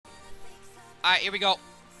Alright, here we go.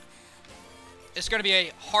 It's going to be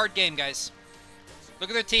a hard game, guys. Look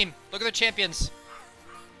at their team. Look at their champions.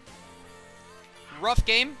 Rough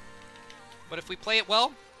game. But if we play it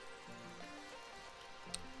well,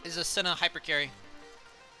 this is a Senna hyper carry.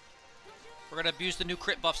 We're going to abuse the new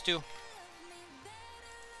crit buffs, too.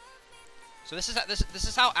 So this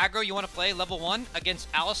is how aggro you want to play level 1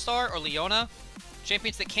 against Alistar or Leona.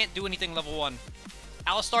 Champions that can't do anything level 1.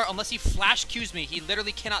 Alistar, unless he flash Qs me, he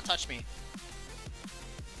literally cannot touch me.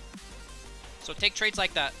 So take trades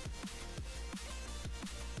like that.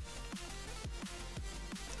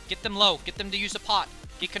 Get them low. Get them to use a pot.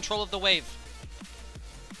 Get control of the wave.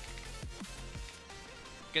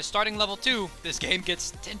 Because starting level 2, this game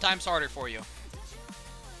gets 10 times harder for you.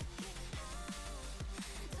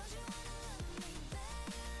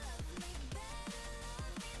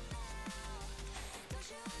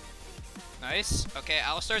 Nice. Okay,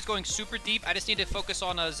 Alistar's going super deep. I just need to focus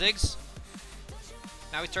on Ziggs.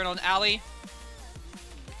 Now we turn on Ali.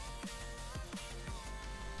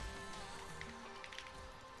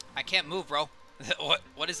 I can't move, bro.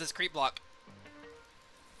 What is this creep block?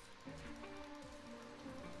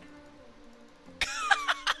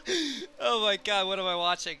 Oh my god, what am I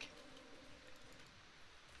watching?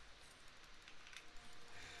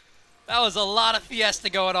 That was a lot of fiesta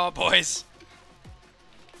going on, boys.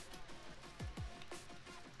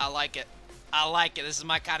 I like it. I like it. This is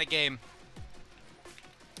my kind of game.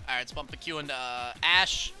 Alright, let's bump the Q into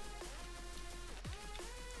Ashe.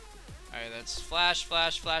 Alright, that's flash,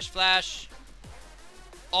 flash, flash, flash.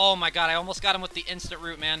 Oh my god, I almost got him with the instant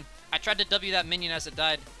root, man. I tried to W that minion as it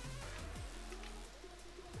died.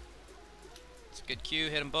 It's a good Q,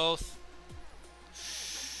 hit them both.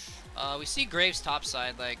 We see Graves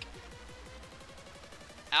topside, like...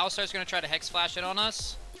 Alistar's gonna try to Hex Flash it on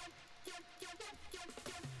us.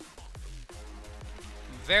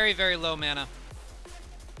 Very, very low mana.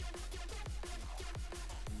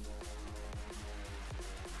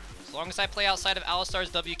 As long as I play outside of Alistar's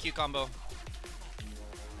WQ combo.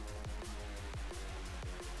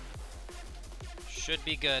 Should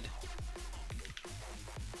be good.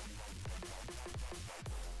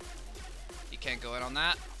 He can't go in on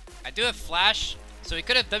that. I do have flash, so he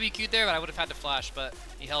could have WQ'd there, but I would have had to flash, but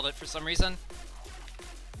he held it for some reason.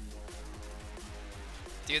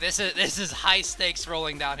 Dude, this is high stakes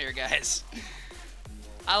rolling down here, guys.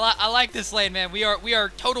 I like this lane, man. We are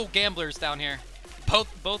total gamblers down here.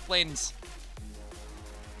 Both lanes.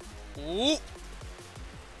 Ooh.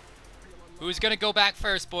 Who's gonna go back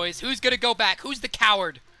first, boys? Who's gonna go back? Who's the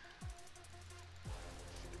coward?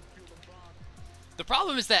 The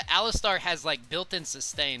problem is that Alistar has like built-in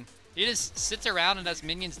sustain. He just sits around and as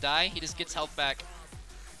minions die, he just gets health back.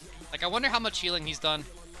 Like, I wonder how much healing he's done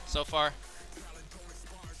so far.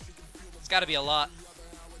 It's gotta be a lot.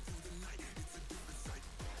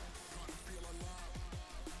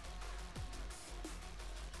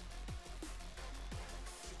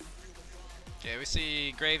 Okay, we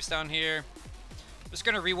see Graves down here. Just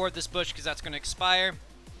gonna reward this bush because that's gonna expire.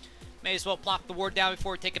 May as well plop the ward down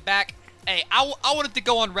before we take it back. Hey, I wanted to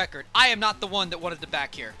go on record. I am not the one that wanted to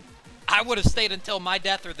back here. I would have stayed until my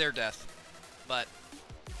death or their death. But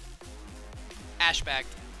Ashe backed.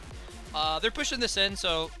 They're pushing this in,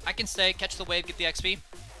 so I can stay, catch the wave, get the XP.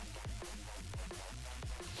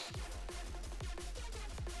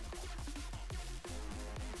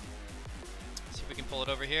 See if we can pull it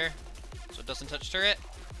over here so it doesn't touch turret.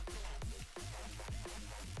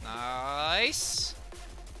 Nice.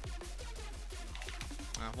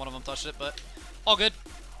 One of them touched it, but all good.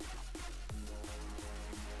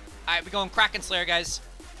 Alright, we're going Kraken Slayer, guys.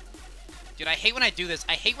 Dude, I hate when I do this.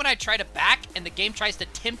 I hate when I try to back and the game tries to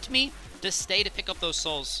tempt me to stay to pick up those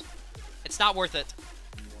souls. It's not worth it.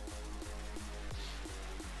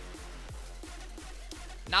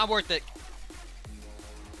 Not worth it.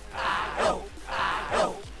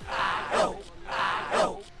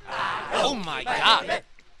 Oh my god.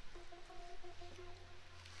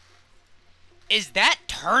 Is that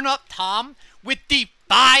Turn Up Tom with the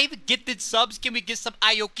 5 gifted subs? Can we get some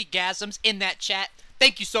Aoki-gasms in that chat?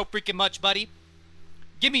 Thank you so freaking much, buddy.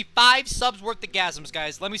 Give me 5 subs worth of gasms,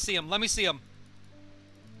 guys. Let me see them. Let me see them.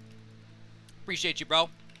 Appreciate you, bro.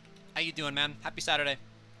 How you doing, man? Happy Saturday.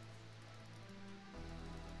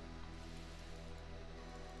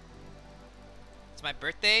 It's my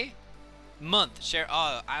birthday month. Share.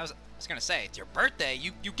 Oh, I was gonna say it's your birthday.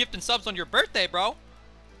 You gifting subs on your birthday, bro.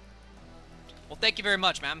 Well, thank you very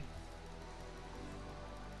much, man.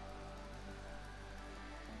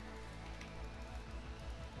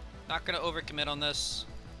 Not gonna overcommit on this.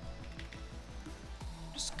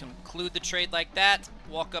 Just conclude the trade like that.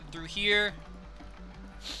 Walk up through here.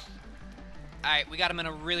 Alright, we got him in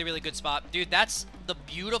a really, really good spot. Dude, that's the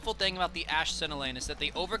beautiful thing about the Ashe Senna lane, is that they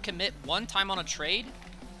overcommit one time on a trade,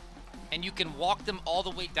 and you can walk them all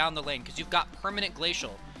the way down the lane, because you've got permanent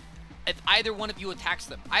Glacial. If either one of you attacks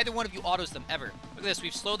them, either one of you autos them, ever. Look at this,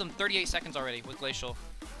 we've slowed them 38 seconds already with Glacial.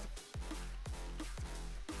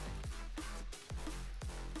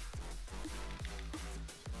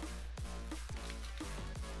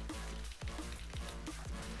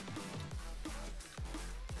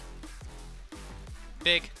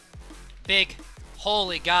 Big. Big.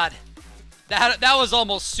 Holy God. That was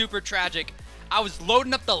almost super tragic. I was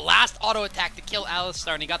loading up the last auto attack to kill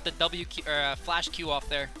Alistar, and he got the flash Q off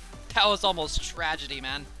there. That was almost tragedy,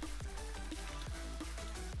 man.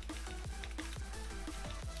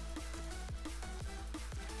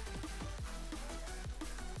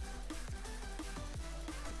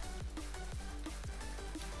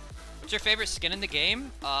 What's your favorite skin in the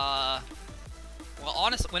game? Well,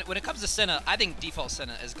 honestly, when it comes to Senna, I think default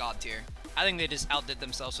Senna is god tier. I think they just outdid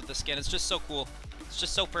themselves with the skin. It's just so cool. It's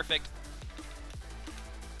just so perfect.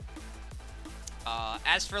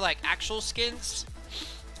 As for, like, actual skins,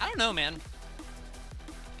 I don't know, man.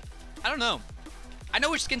 I don't know. I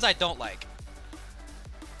know which skins I don't like.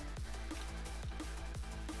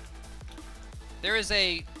 There is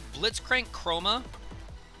a Blitzcrank Chroma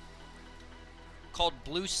called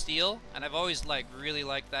Blue Steel, and I've always, like, really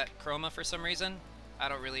liked that Chroma for some reason. I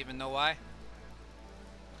don't really even know why.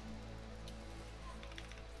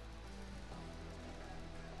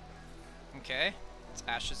 Okay, it's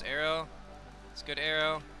Ashe's arrow. It's a good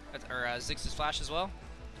arrow. Or Ziggs's flash as well.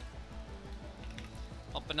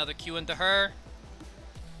 Pump another Q into her.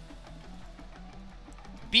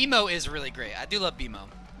 BMO is really great. I do love BMO.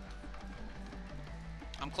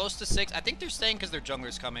 I'm close to 6. I think they're staying because their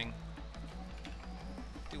jungler's coming.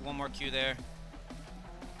 Do one more Q there.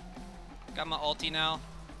 Got my ulti now.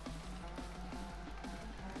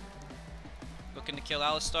 Looking to kill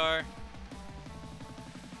Alistar.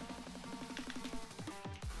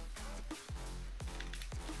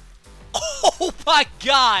 Oh my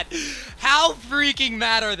God! How freaking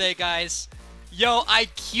mad are they, guys? Yo, I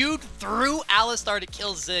Q'd through Alistar to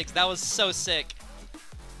kill Ziggs. That was so sick.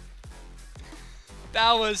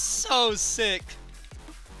 That was so sick.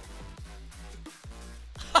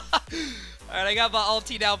 Alright, I got my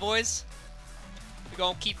ulti now, boys. We're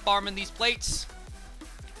gonna keep farming these plates.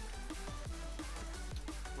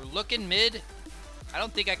 We're looking mid. I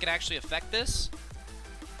don't think I could actually affect this.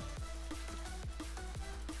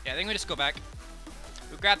 Yeah, I think we just go back.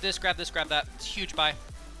 We grab this, grab that. It's a huge buy.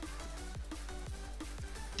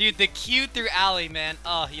 Dude, the Q through alley, man.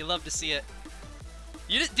 Oh, you love to see it.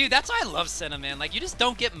 Dude, that's why I love Senna, man. Like, you just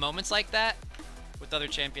don't get moments like that with other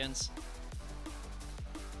champions.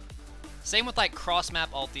 Same with, like,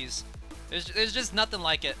 cross-map ultis. There's just nothing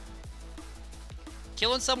like it.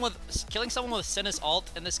 Killing someone with Senna's ult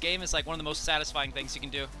in this game is, like, one of the most satisfying things you can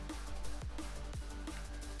do.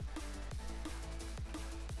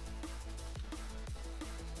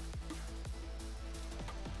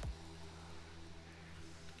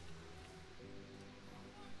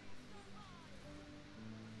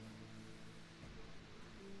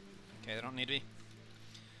 Okay, they don't need me.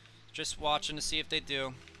 Just watching to see if they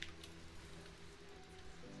do.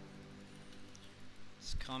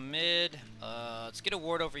 Let's come mid. Let's get a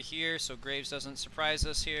ward over here so Graves doesn't surprise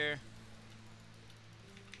us here.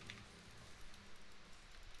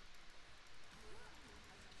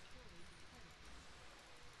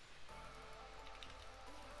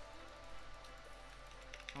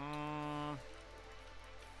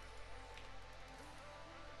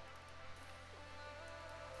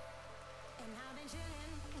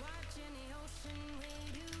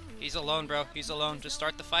 He's alone, bro. He's alone. Just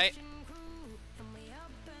start the fight.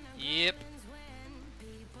 Yep.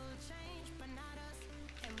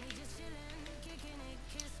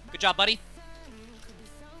 Good job, buddy.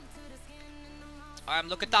 Alright, I'm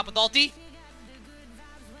looking top with ulti.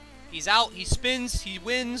 He's out. He spins. He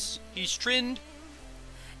wins. He's trinned.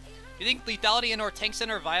 You think lethality and or tank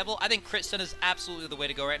center are viable? I think crit center is absolutely the way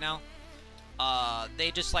to go right now.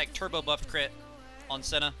 They just like turbo buffed crit on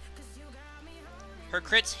Senna. Her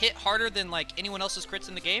crits hit harder than like anyone else's crits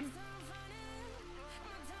in the game.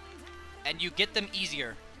 And you get them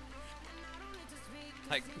easier.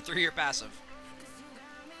 Like through your passive.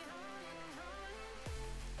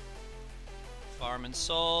 Farming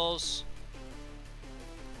souls.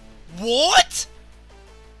 What?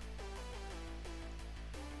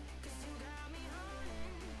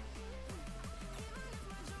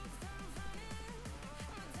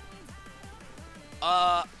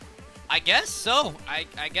 I guess so.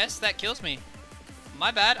 I guess that kills me.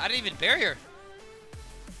 My bad. I didn't even bury her.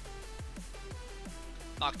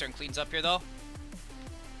 Nocturne cleans up here, though.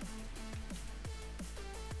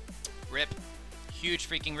 Rip. Huge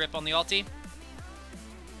freaking rip on the ulti.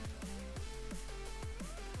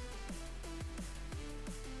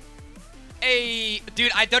 Hey,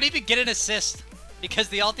 dude, I don't even get an assist because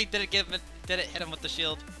the ulti didn't hit him with the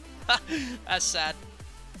shield. That's sad.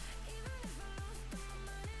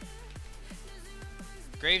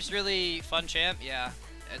 Graves really fun champ? Yeah,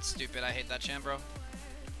 it's stupid. I hate that champ, bro.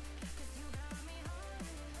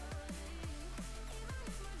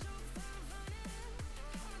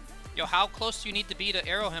 Yo, how close do you need to be to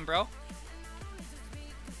arrow him, bro?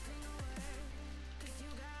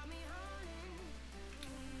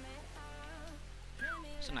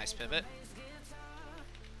 It's a nice pivot.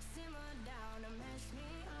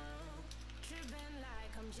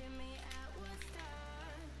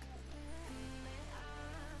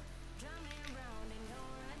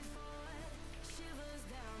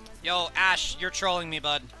 Yo, Ash, you're trolling me,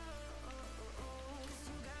 bud.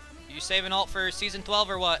 You saving ult for season 12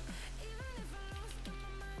 or what?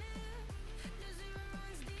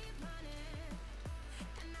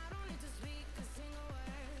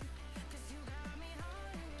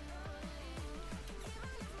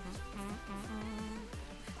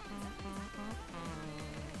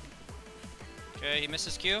 Okay, he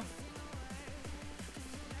misses Q.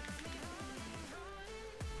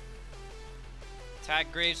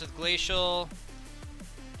 Tag Graves with Glacial.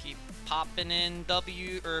 Keep popping in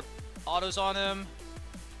W or autos on him.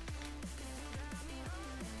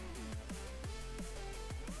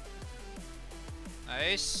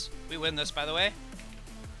 Nice. We win this, by the way.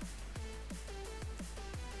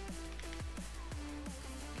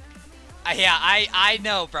 Yeah, I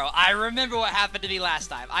know, bro. I remember what happened to me last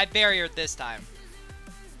time. I barriered this time.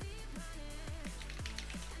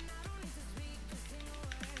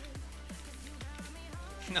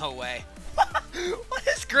 No way. What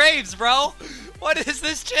is Graves, bro? What is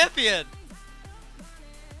this champion?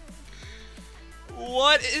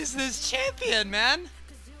 What is this champion, man?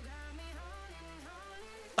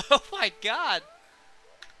 Oh my god.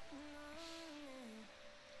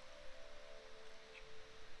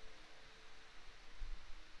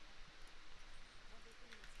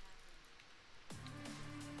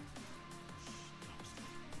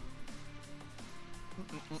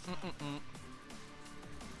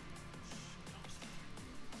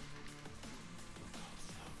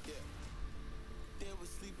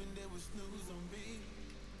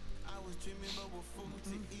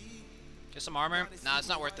 Get some armor? Nah, it's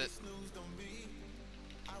not worth it.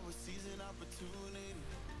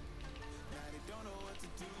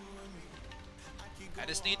 I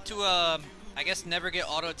just need to, I guess never get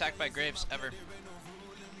auto attacked by Graves, ever.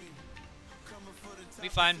 Be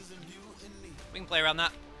fine. We can play around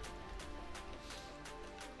that.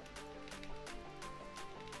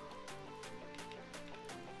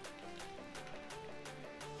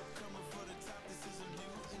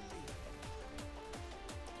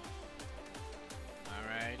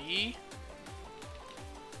 Alrighty.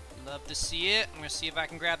 Love to see it. I'm gonna see if I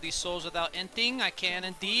can grab these souls without inting. I can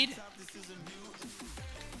indeed.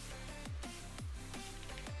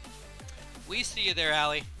 We see you there,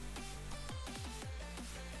 Allie.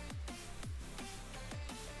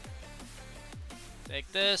 Take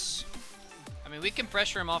this. I mean, we can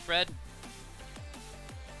pressure him off red.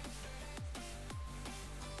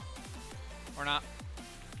 Or not.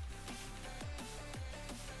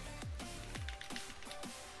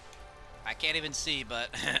 I can't even see, but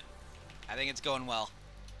I think it's going well.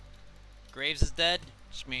 Graves is dead,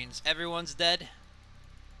 which means everyone's dead.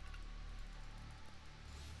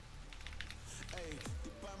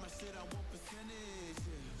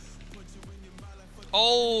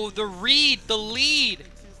 Oh, the read, the lead.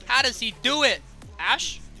 How does he do it?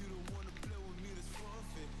 Ash?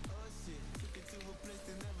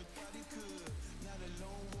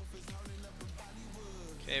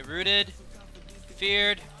 Okay, rooted.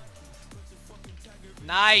 Feared.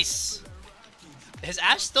 Nice. Is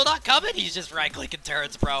Ash still not coming? He's just right-clicking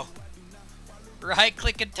turrets, bro.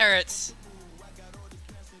 Right-clicking turrets.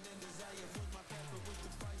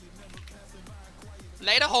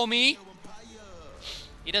 Later, homie.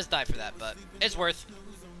 He does die for that, but it's worth.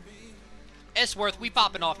 It's worth. We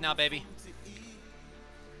popping off now, baby.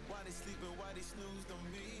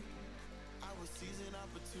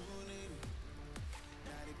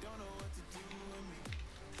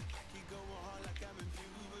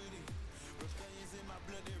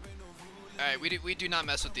 Alright, we do not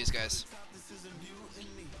mess with these guys.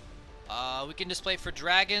 We can just play for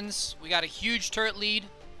dragons. We got a huge turret lead.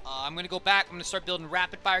 I'm going to go back. I'm going to start building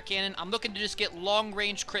rapid fire cannon. I'm looking to just get long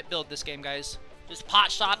range crit build this game, guys. This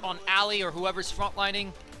pot shot on Ali or whoever's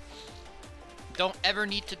frontlining. Don't ever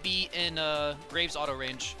need to be in Graves auto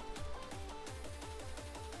range.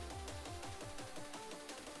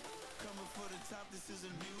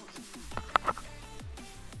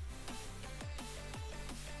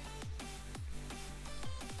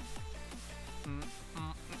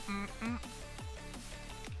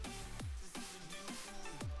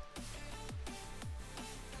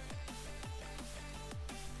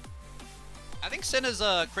 I think Senna's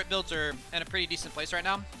crit builds are in a pretty decent place right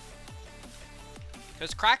now.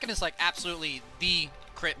 Because Kraken is like absolutely the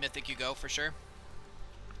crit mythic you go for sure.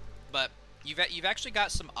 But you've actually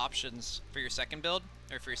got some options for your second build,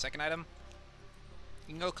 or for your second item.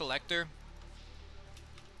 You can go Collector.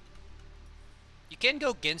 You can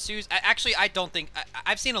go Ginsu's. Actually, I don't think...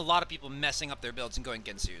 I've seen a lot of people messing up their builds and going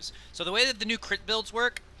Ginsu's. So the way that the new crit builds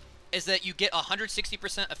work is that you get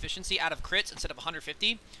 160% efficiency out of crits instead of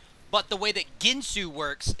 150. But the way that Ginsu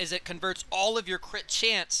works is it converts all of your crit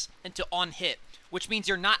chance into on hit, which means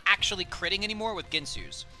you're not actually critting anymore with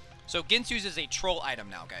Ginsu's. So Ginsu's is a troll item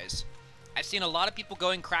now, guys. I've seen a lot of people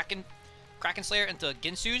going Kraken Slayer into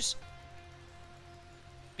Ginsu's,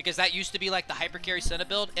 because that used to be like the hyper carry Senna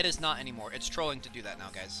build. It is not anymore. It's trolling to do that now,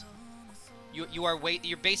 guys.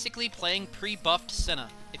 You're basically playing pre-buffed Senna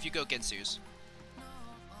if you go Ginsu's.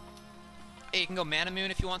 Hey, you can go Mana Moon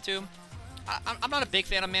if you want to. I'm not a big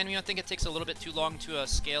fan of Mana Moon. I think it takes a little bit too long to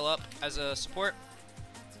scale up as a support.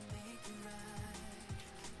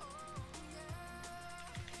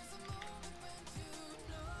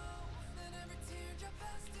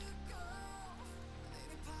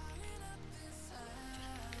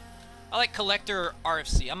 I like Collector or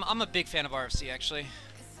RFC. I'm a big fan of RFC, actually.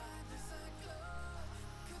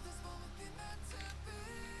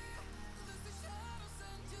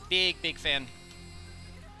 Big fan.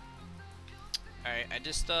 Alright, I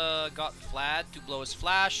just got Vlad to blow his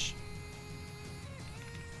flash.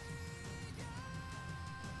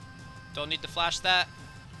 Don't need to flash that.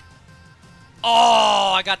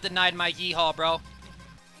 Oh, I got denied my yeehaw, bro.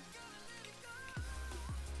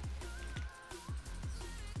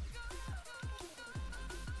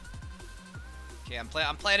 Okay,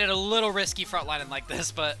 I'm playing it a little risky frontlining like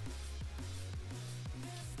this, but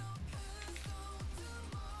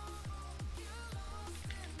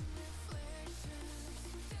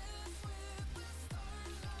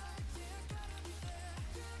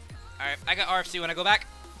alright, I got RFC when I go back.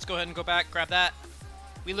 Let's go ahead and go back, grab that.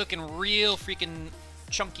 We looking real freaking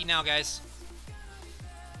chunky now, guys.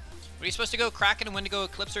 When you're supposed to go Kraken and when to go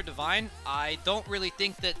Eclipse or Divine, I don't really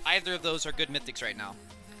think that either of those are good mythics right now.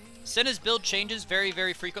 Senna's build changes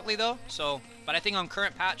very frequently though, but I think on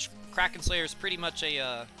current patch, Kraken Slayer is pretty much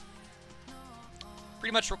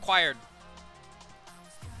required.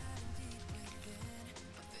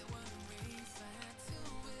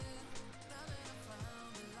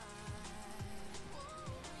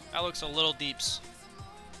 That looks a little deeps.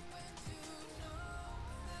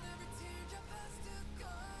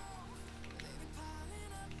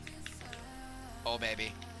 Oh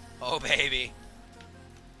baby. Oh baby.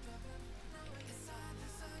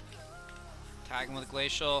 Tag him with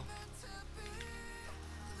Glacial.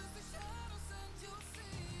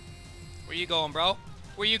 Where you going, bro?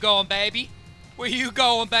 Where you going, baby? Where you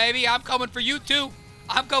going, baby? I'm coming for you too.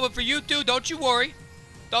 I'm coming for you too. Don't you worry.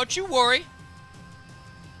 Don't you worry.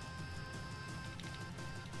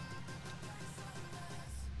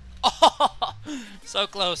 Oh, so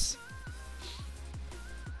close.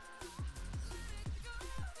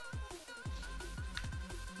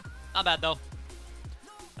 Not bad though.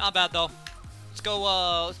 Not bad though.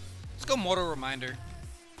 Let's go Mortal Reminder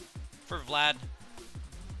for Vlad.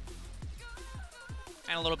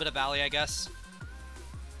 And a little bit of Valley, I guess.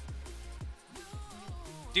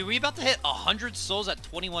 Dude, we about to hit 100 souls at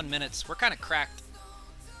 21 minutes. We're kind of cracked.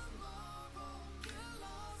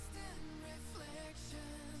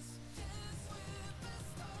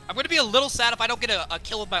 I'm going to be a little sad if I don't get a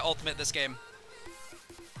kill with my ultimate this game.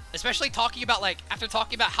 Especially talking about, like, after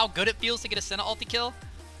talking about how good it feels to get a Senna ulti kill,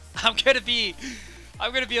 I'm gonna be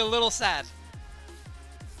a little sad.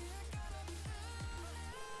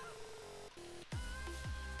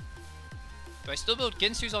 Do I still build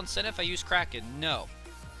Ginsu's on Senna if I use Kraken? No.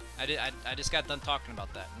 I just got done talking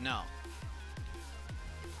about that. No.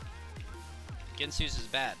 Ginsu's is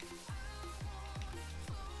bad.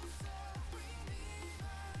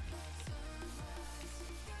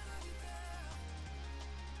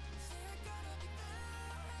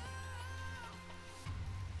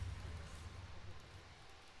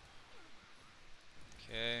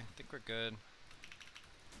 Okay, I think we're good.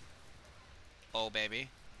 Oh, baby.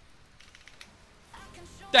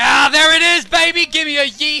 Ah, there it is, baby! Give me a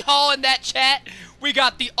yee-haw in that chat. We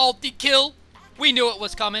got the ulti kill. We knew it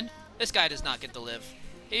was coming. This guy does not get to live.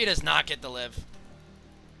 He does not get to live.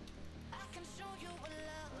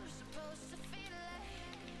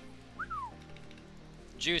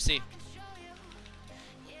 Juicy.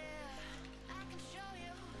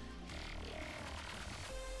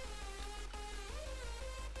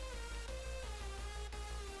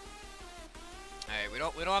 Alright,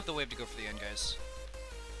 we don't have the wave to go for the end, guys.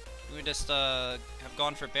 We would just have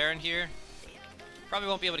gone for Baron here. Probably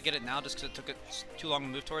won't be able to get it now just because it took it too long to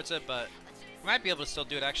move towards it, but we might be able to still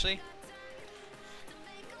do it actually.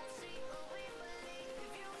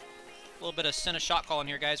 A little bit of Senna shot calling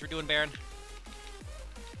here, guys. We're doing Baron.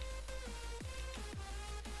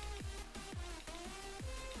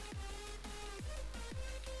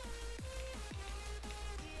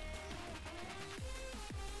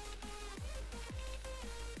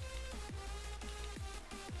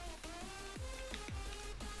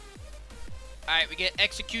 Alright, we get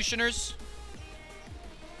Executioners.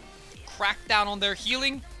 Crack down on their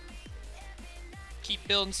healing. Keep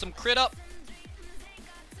building some crit up.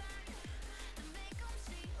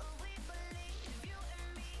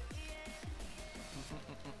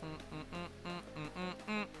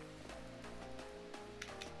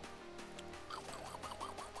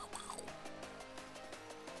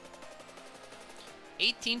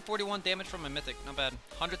 $1841 damage from a mythic, not bad.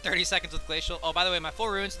 130 seconds with Glacial. Oh, by the way, my full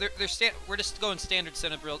runes, we're just going standard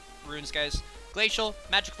Senna runes, guys. Glacial,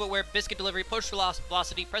 Magic Footwear, Biscuit Delivery, Push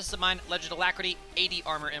Velocity, Presence of Mind, Legend Alacrity, 80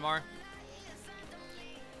 Armor MR.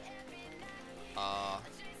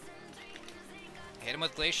 Hit him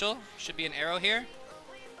with Glacial. Should be an arrow here.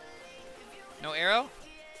 No arrow?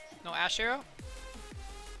 No Ash arrow?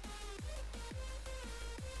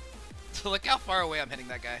 Look how far away I'm hitting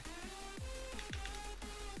that guy.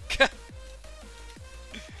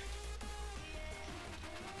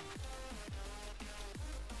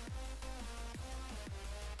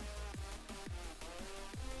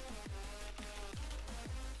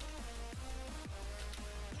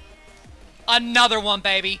 Another one,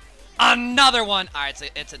 baby. Another one. All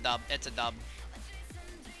right, it's a dub. It's a dub.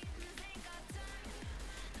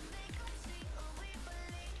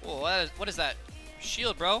 Whoa, what is that?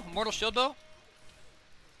 Shield, bro. Mortal shield bow?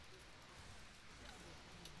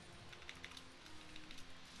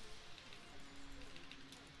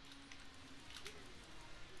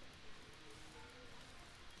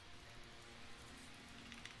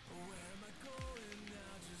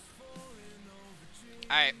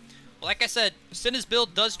 Alright. Well, like I said, Senna's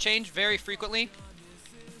build does change very frequently.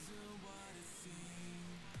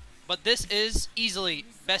 But this is easily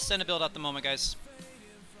best Senna build at the moment, guys.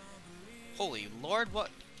 Holy Lord, what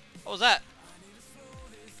was that?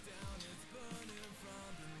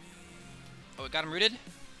 Oh, it got him rooted?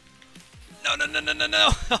 No, no, no, no, no, no.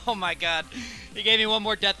 Oh my god. He gave me one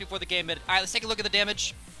more death before the game ended. Alright, let's take a look at the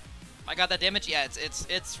damage. I got that damage? Yeah,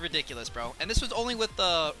 it's ridiculous, bro. And this was only with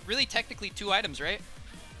really technically 2 items, right?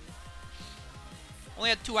 Only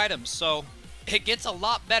had 2 items, so it gets a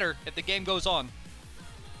lot better if the game goes on.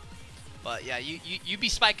 But yeah, you be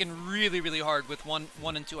spiking really, really hard with one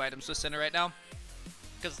and 2 items with Senna right now.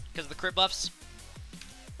 Because of the crit buffs.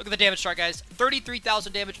 Look at the damage chart, guys.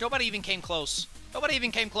 33,000 damage. Nobody even came close. Nobody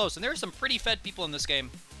even came close. And there are some pretty fed people in this game.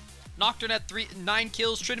 Nocturne had 9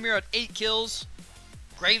 kills. Tryndamere had 8 kills.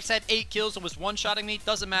 Graves had 8 kills and was one-shotting me.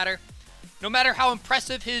 Doesn't matter. No matter how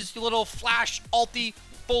impressive his little flash, ulti,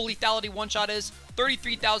 full lethality one-shot is,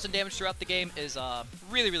 33,000 damage throughout the game is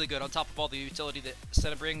really, really good on top of all the utility that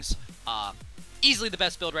Senna brings. Easily the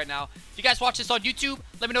best build right now. If you guys watch this on YouTube,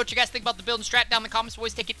 let me know what you guys think about the build and strat down in the comments.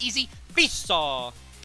 Always take it easy. Peace!